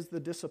is the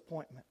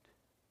disappointment?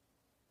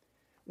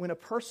 When a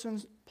person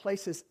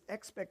places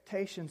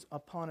expectations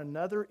upon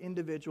another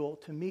individual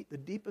to meet the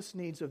deepest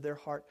needs of their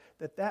heart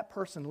that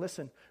person,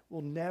 listen,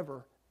 will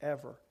never,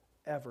 ever,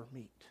 ever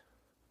meet.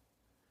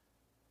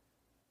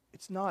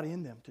 It's not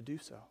in them to do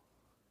so.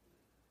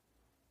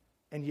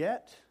 And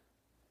yet,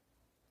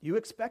 you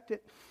expect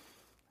it.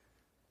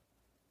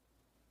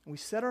 And we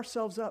set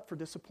ourselves up for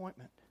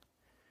disappointment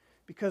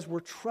because we're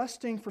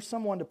trusting for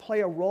someone to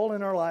play a role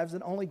in our lives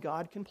that only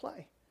God can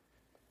play.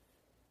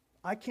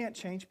 I can't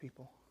change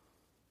people.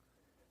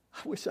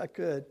 I wish I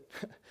could,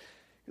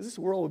 because this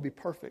world would be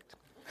perfect.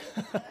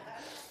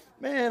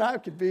 Man, I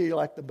could be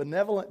like the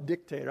benevolent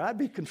dictator. I'd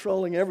be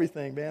controlling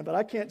everything, man, but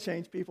I can't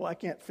change people. I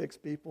can't fix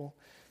people.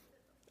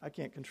 I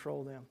can't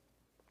control them.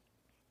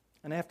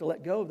 And I have to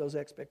let go of those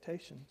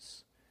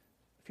expectations.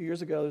 A few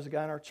years ago, there was a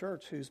guy in our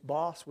church whose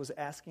boss was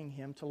asking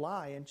him to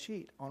lie and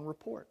cheat on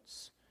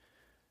reports.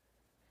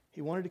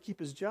 He wanted to keep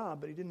his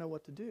job, but he didn't know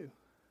what to do.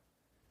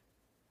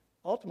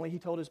 Ultimately, he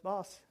told his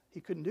boss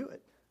he couldn't do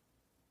it.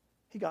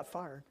 He got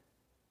fired.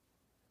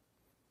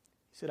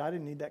 He said, I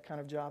didn't need that kind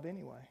of job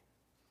anyway.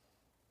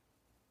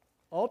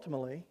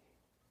 Ultimately,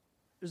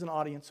 there's an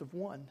audience of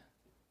one.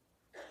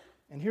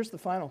 And here's the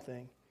final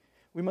thing.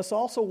 We must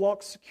also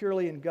walk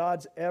securely in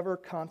God's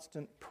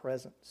ever-constant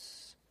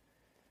presence.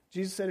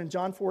 Jesus said in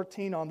John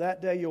 14, on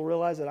that day you'll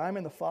realize that I'm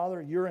in the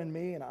Father, you're in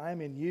me, and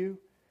I'm in you.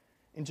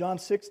 In John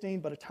 16,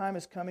 but a time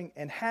is coming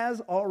and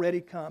has already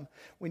come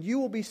when you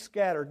will be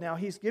scattered. Now,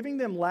 he's giving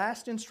them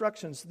last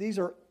instructions. These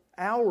are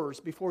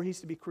hours before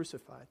he's to be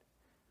crucified.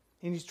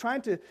 And he's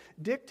trying to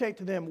dictate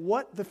to them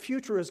what the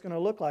future is going to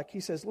look like.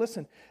 He says,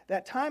 listen,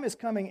 that time is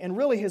coming and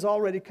really has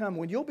already come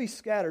when you'll be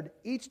scattered,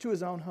 each to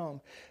his own home.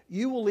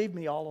 You will leave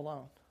me all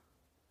alone.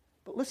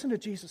 But listen to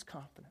Jesus'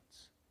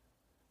 confidence.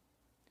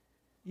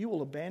 You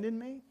will abandon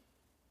me.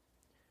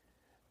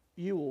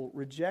 You will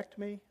reject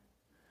me.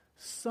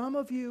 Some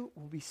of you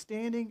will be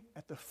standing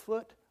at the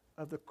foot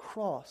of the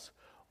cross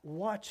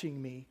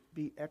watching me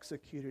be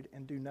executed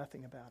and do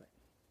nothing about it.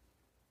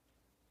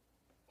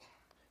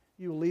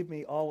 You will leave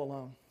me all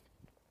alone.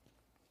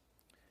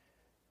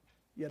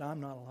 Yet I'm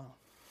not alone.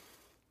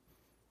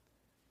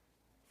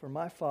 For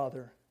my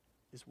Father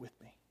is with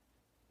me.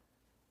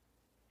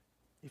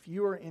 If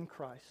you are in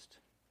Christ,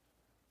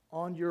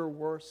 on your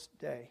worst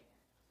day,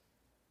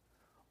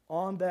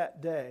 on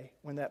that day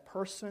when that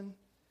person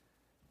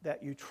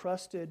that you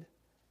trusted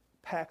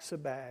packs a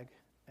bag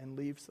and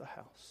leaves the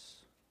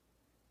house,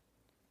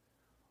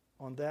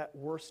 on that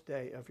worst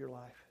day of your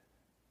life,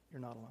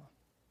 you're not alone.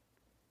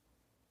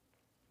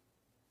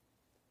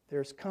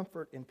 There's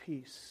comfort and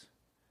peace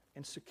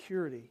and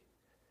security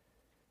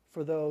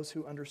for those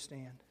who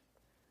understand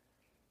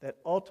that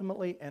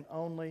ultimately and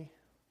only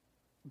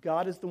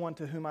God is the one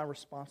to whom I'm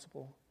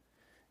responsible.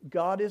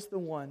 God is the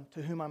one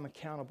to whom I'm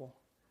accountable.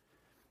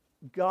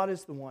 God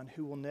is the one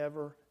who will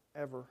never,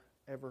 ever,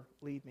 ever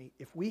leave me.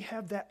 If we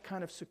have that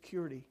kind of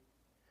security,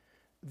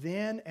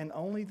 then and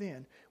only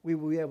then we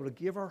will be able to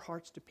give our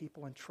hearts to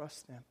people and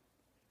trust them.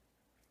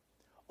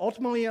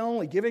 Ultimately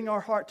only giving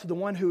our heart to the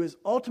one who is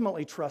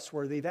ultimately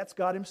trustworthy, that's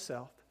God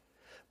himself.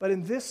 But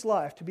in this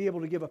life, to be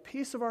able to give a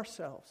piece of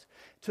ourselves,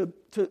 to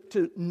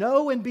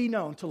know and be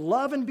known, to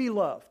love and be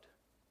loved,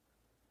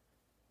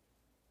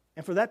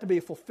 and for that to be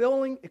a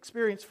fulfilling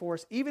experience for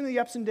us, even the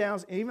ups and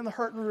downs, and even the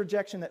hurt and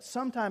rejection that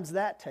sometimes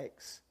that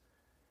takes.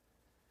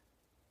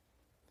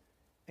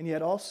 And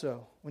yet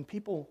also, when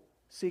people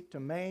seek to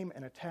maim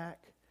and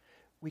attack,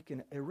 we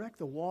can erect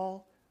the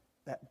wall,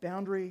 that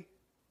boundary,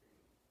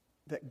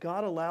 that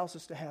God allows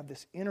us to have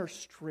this inner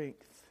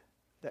strength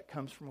that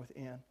comes from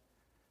within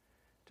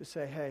to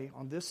say, hey,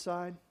 on this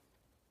side,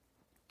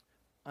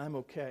 I'm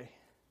okay.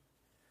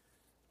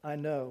 I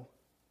know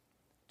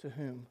to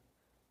whom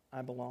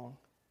I belong.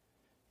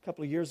 A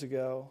couple of years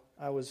ago,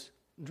 I was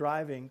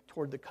driving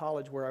toward the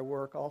college where I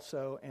work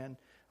also, and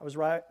I was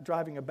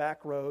driving a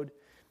back road,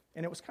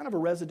 and it was kind of a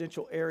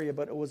residential area,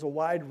 but it was a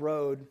wide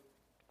road,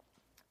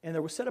 and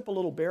there was set up a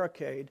little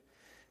barricade,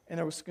 and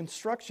there was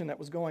construction that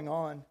was going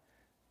on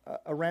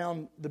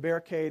around the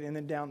barricade and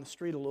then down the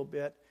street a little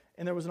bit.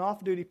 And there was an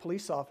off-duty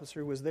police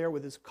officer who was there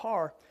with his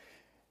car.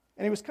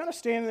 And he was kind of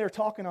standing there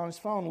talking on his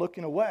phone,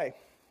 looking away.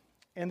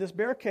 And this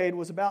barricade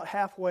was about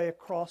halfway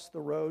across the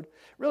road.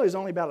 Really, it was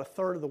only about a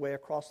third of the way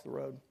across the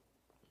road.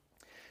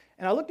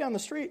 And I looked down the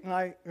street, and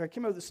I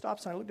came over the stop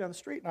sign. I looked down the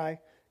street, and I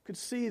could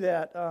see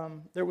that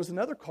there was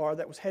another car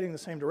that was heading the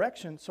same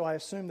direction. So I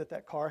assumed that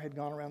that car had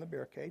gone around the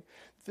barricade.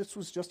 This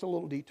was just a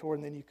little detour,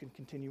 and then you can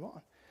continue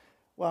on.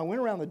 Well, I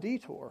went around the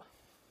detour,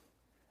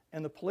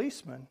 and the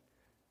policeman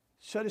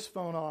shut his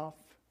phone off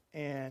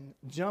and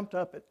jumped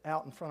up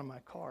out in front of my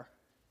car,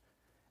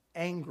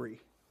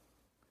 angry.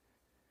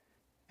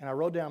 And I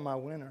rolled down my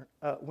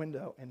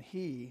window, and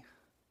he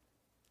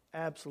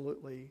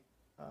absolutely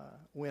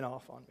went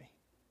off on me,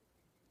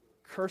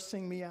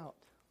 cursing me out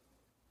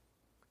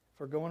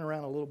for going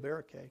around a little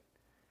barricade.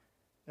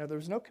 Now, there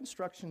was no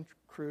construction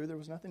crew. There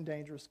was nothing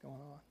dangerous going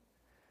on.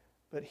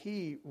 But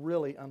he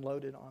really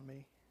unloaded on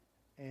me.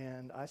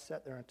 And I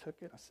sat there and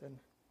took it. I said,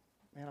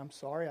 man, I'm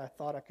sorry. I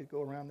thought I could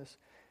go around this.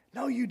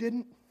 No, you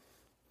didn't.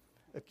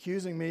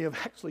 Accusing me of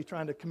actually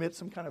trying to commit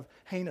some kind of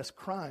heinous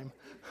crime,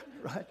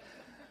 right?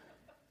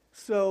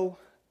 So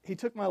he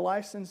took my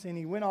license and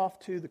he went off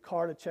to the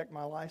car to check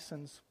my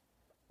license.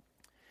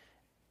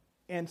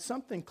 And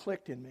something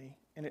clicked in me,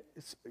 and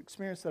it's an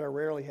experience that I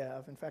rarely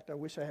have. In fact, I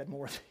wish I had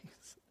more of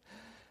these.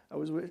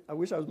 I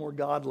wish I was more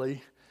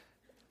godly,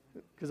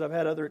 because I've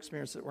had other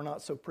experiences that were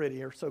not so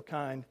pretty or so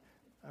kind.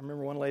 I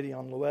remember one lady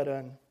on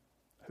Louetta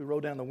who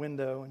rolled down the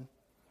window, and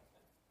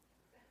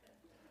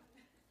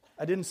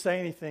I didn't say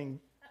anything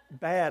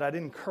bad. I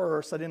didn't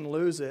curse. I didn't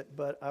lose it.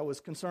 But I was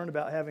concerned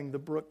about having the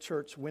Brook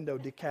Church window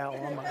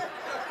decal on my...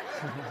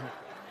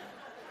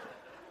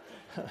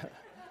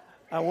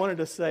 I wanted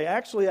to say,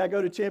 actually, I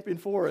go to Champion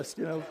Forest,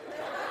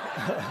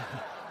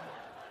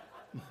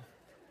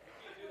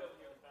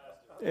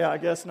 Yeah, I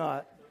guess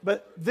not.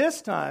 But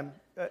this time,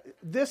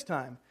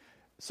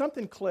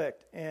 something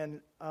clicked,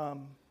 and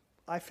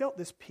I felt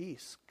this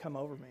peace come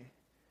over me.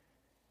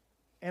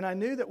 And I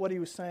knew that what he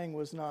was saying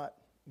was not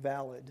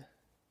valid.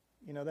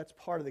 That's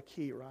part of the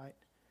key, right?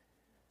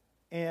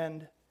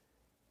 And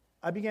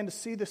I began to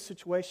see this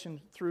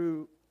situation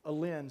through a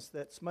lens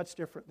that's much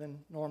different than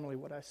normally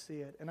what I see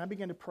it. And I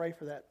began to pray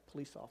for that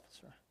police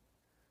officer.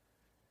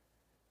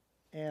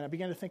 And I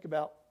began to think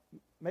about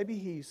maybe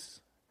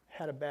he's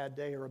had a bad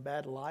day or a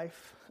bad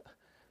life.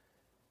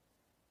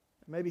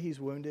 Maybe he's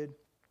wounded.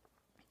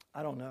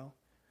 I don't know.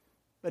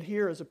 But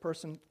here is a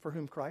person for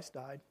whom Christ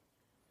died.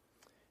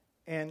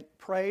 And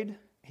prayed.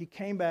 He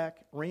came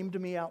back, reamed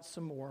me out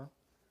some more,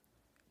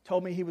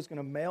 told me he was going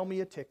to mail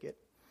me a ticket,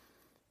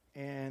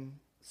 and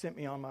sent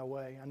me on my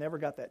way. I never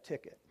got that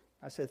ticket.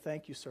 I said,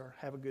 "Thank you, sir.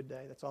 Have a good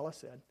day." That's all I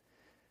said.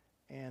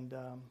 And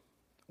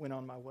went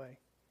on my way.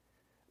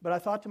 But I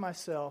thought to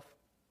myself,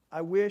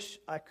 I wish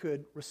I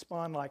could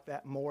respond like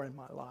that more in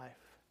my life.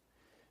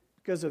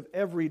 Because of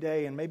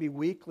everyday and maybe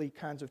weekly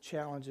kinds of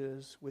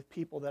challenges with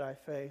people that I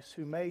face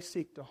who may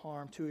seek to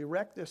harm, to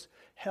erect this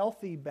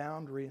healthy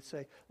boundary and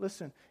say,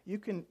 listen, you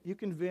can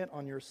vent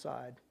on your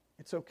side.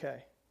 It's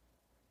okay.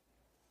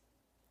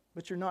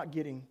 But you're not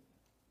getting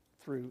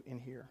through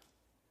in here.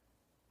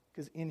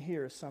 Because in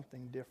here is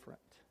something different.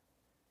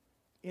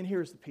 In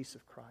here is the peace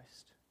of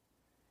Christ.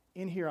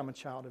 In here I'm a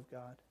child of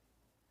God.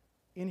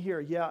 In here,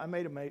 yeah, I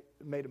made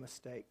a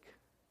mistake.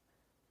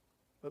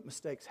 But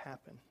mistakes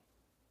happen.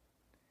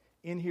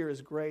 In here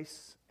is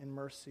grace and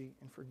mercy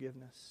and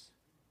forgiveness.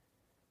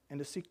 And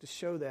to seek to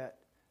show that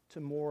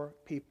to more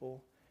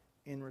people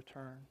in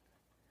return.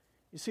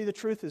 You see, the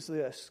truth is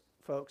this,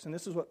 folks, and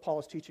this is what Paul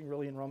is teaching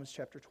really in Romans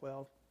chapter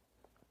 12.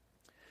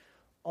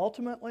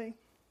 Ultimately,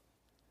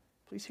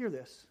 please hear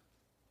this.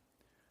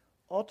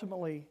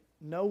 Ultimately,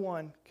 no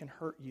one can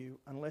hurt you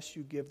unless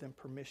you give them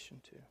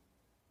permission to.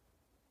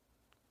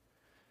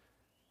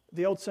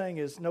 The old saying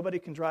is, nobody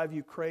can drive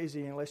you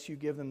crazy unless you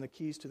give them the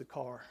keys to the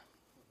car.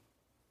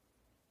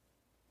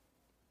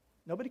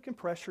 Nobody can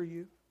pressure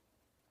you.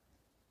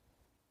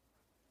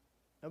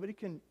 Nobody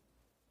can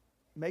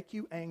make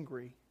you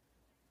angry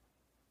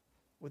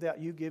without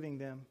you giving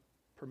them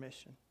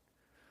permission.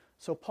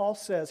 So Paul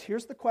says,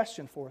 here's the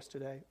question for us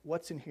today.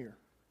 What's in here?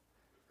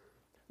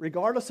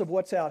 Regardless of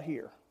what's out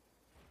here,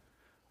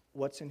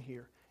 what's in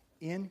here?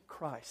 In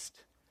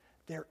Christ,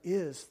 there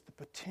is the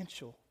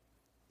potential,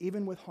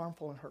 even with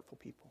harmful and hurtful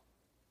people.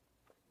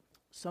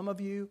 Some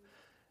of you,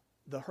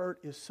 the hurt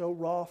is so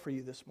raw for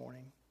you this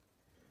morning.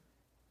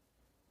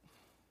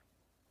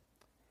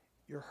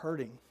 You're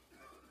hurting,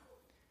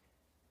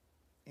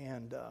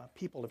 and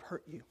people have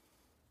hurt you,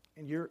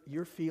 and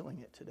you're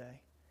feeling it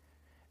today.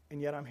 And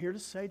yet I'm here to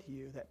say to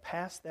you that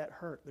past that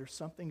hurt, there's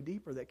something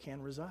deeper that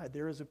can reside.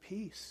 There is a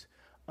peace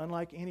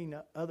unlike any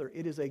other.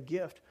 It is a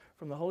gift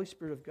from the Holy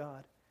Spirit of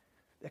God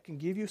that can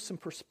give you some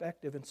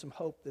perspective and some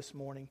hope this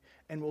morning,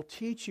 and will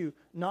teach you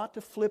not to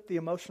flip the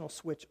emotional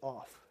switch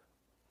off.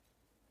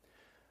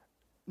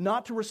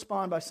 Not to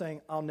respond by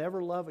saying, I'll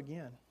never love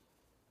again.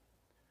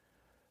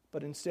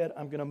 But instead,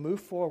 I'm going to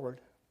move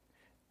forward,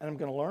 and I'm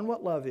going to learn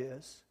what love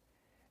is,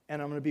 and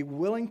I'm going to be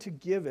willing to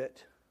give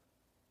it,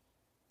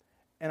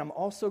 and I'm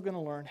also going to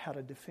learn how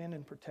to defend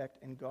and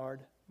protect and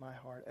guard my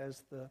heart.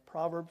 As the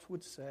Proverbs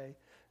would say,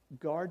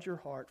 guard your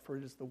heart, for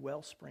it is the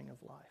wellspring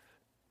of life.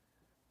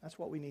 That's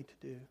what we need to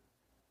do.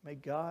 May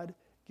God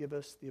give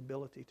us the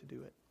ability to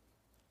do it.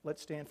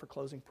 Let's stand for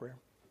closing prayer.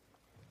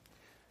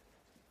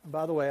 And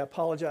by the way, I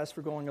apologize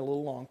for going a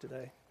little long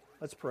today.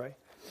 Let's pray.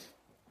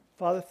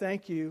 Father,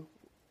 thank you.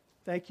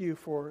 Thank you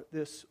for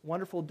this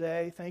wonderful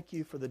day. Thank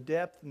you for the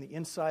depth and the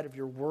insight of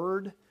your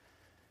word.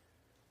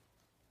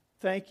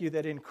 Thank you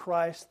that in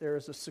Christ there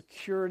is a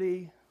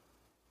security,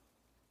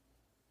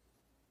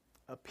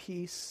 a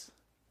peace,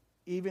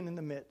 even in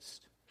the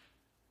midst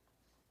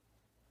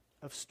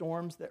of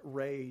storms that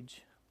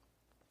rage,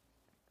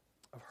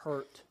 of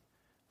hurt.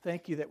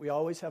 Thank you that we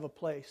always have a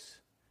place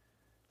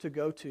to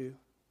go to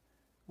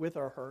with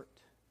our hurt.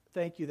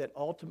 Thank you that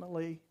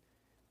ultimately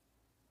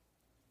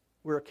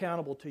we're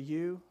accountable to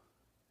you.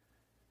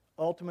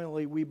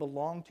 Ultimately, we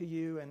belong to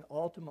you, and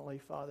ultimately,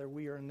 Father,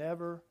 we are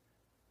never,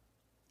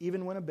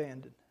 even when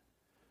abandoned,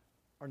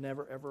 are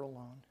never ever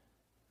alone.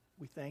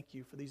 We thank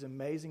you for these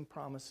amazing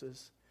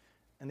promises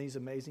and these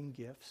amazing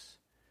gifts,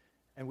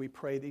 and we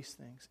pray these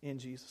things in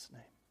Jesus'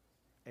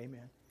 name.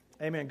 Amen.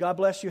 Amen. God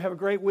bless you. Have a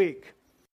great week.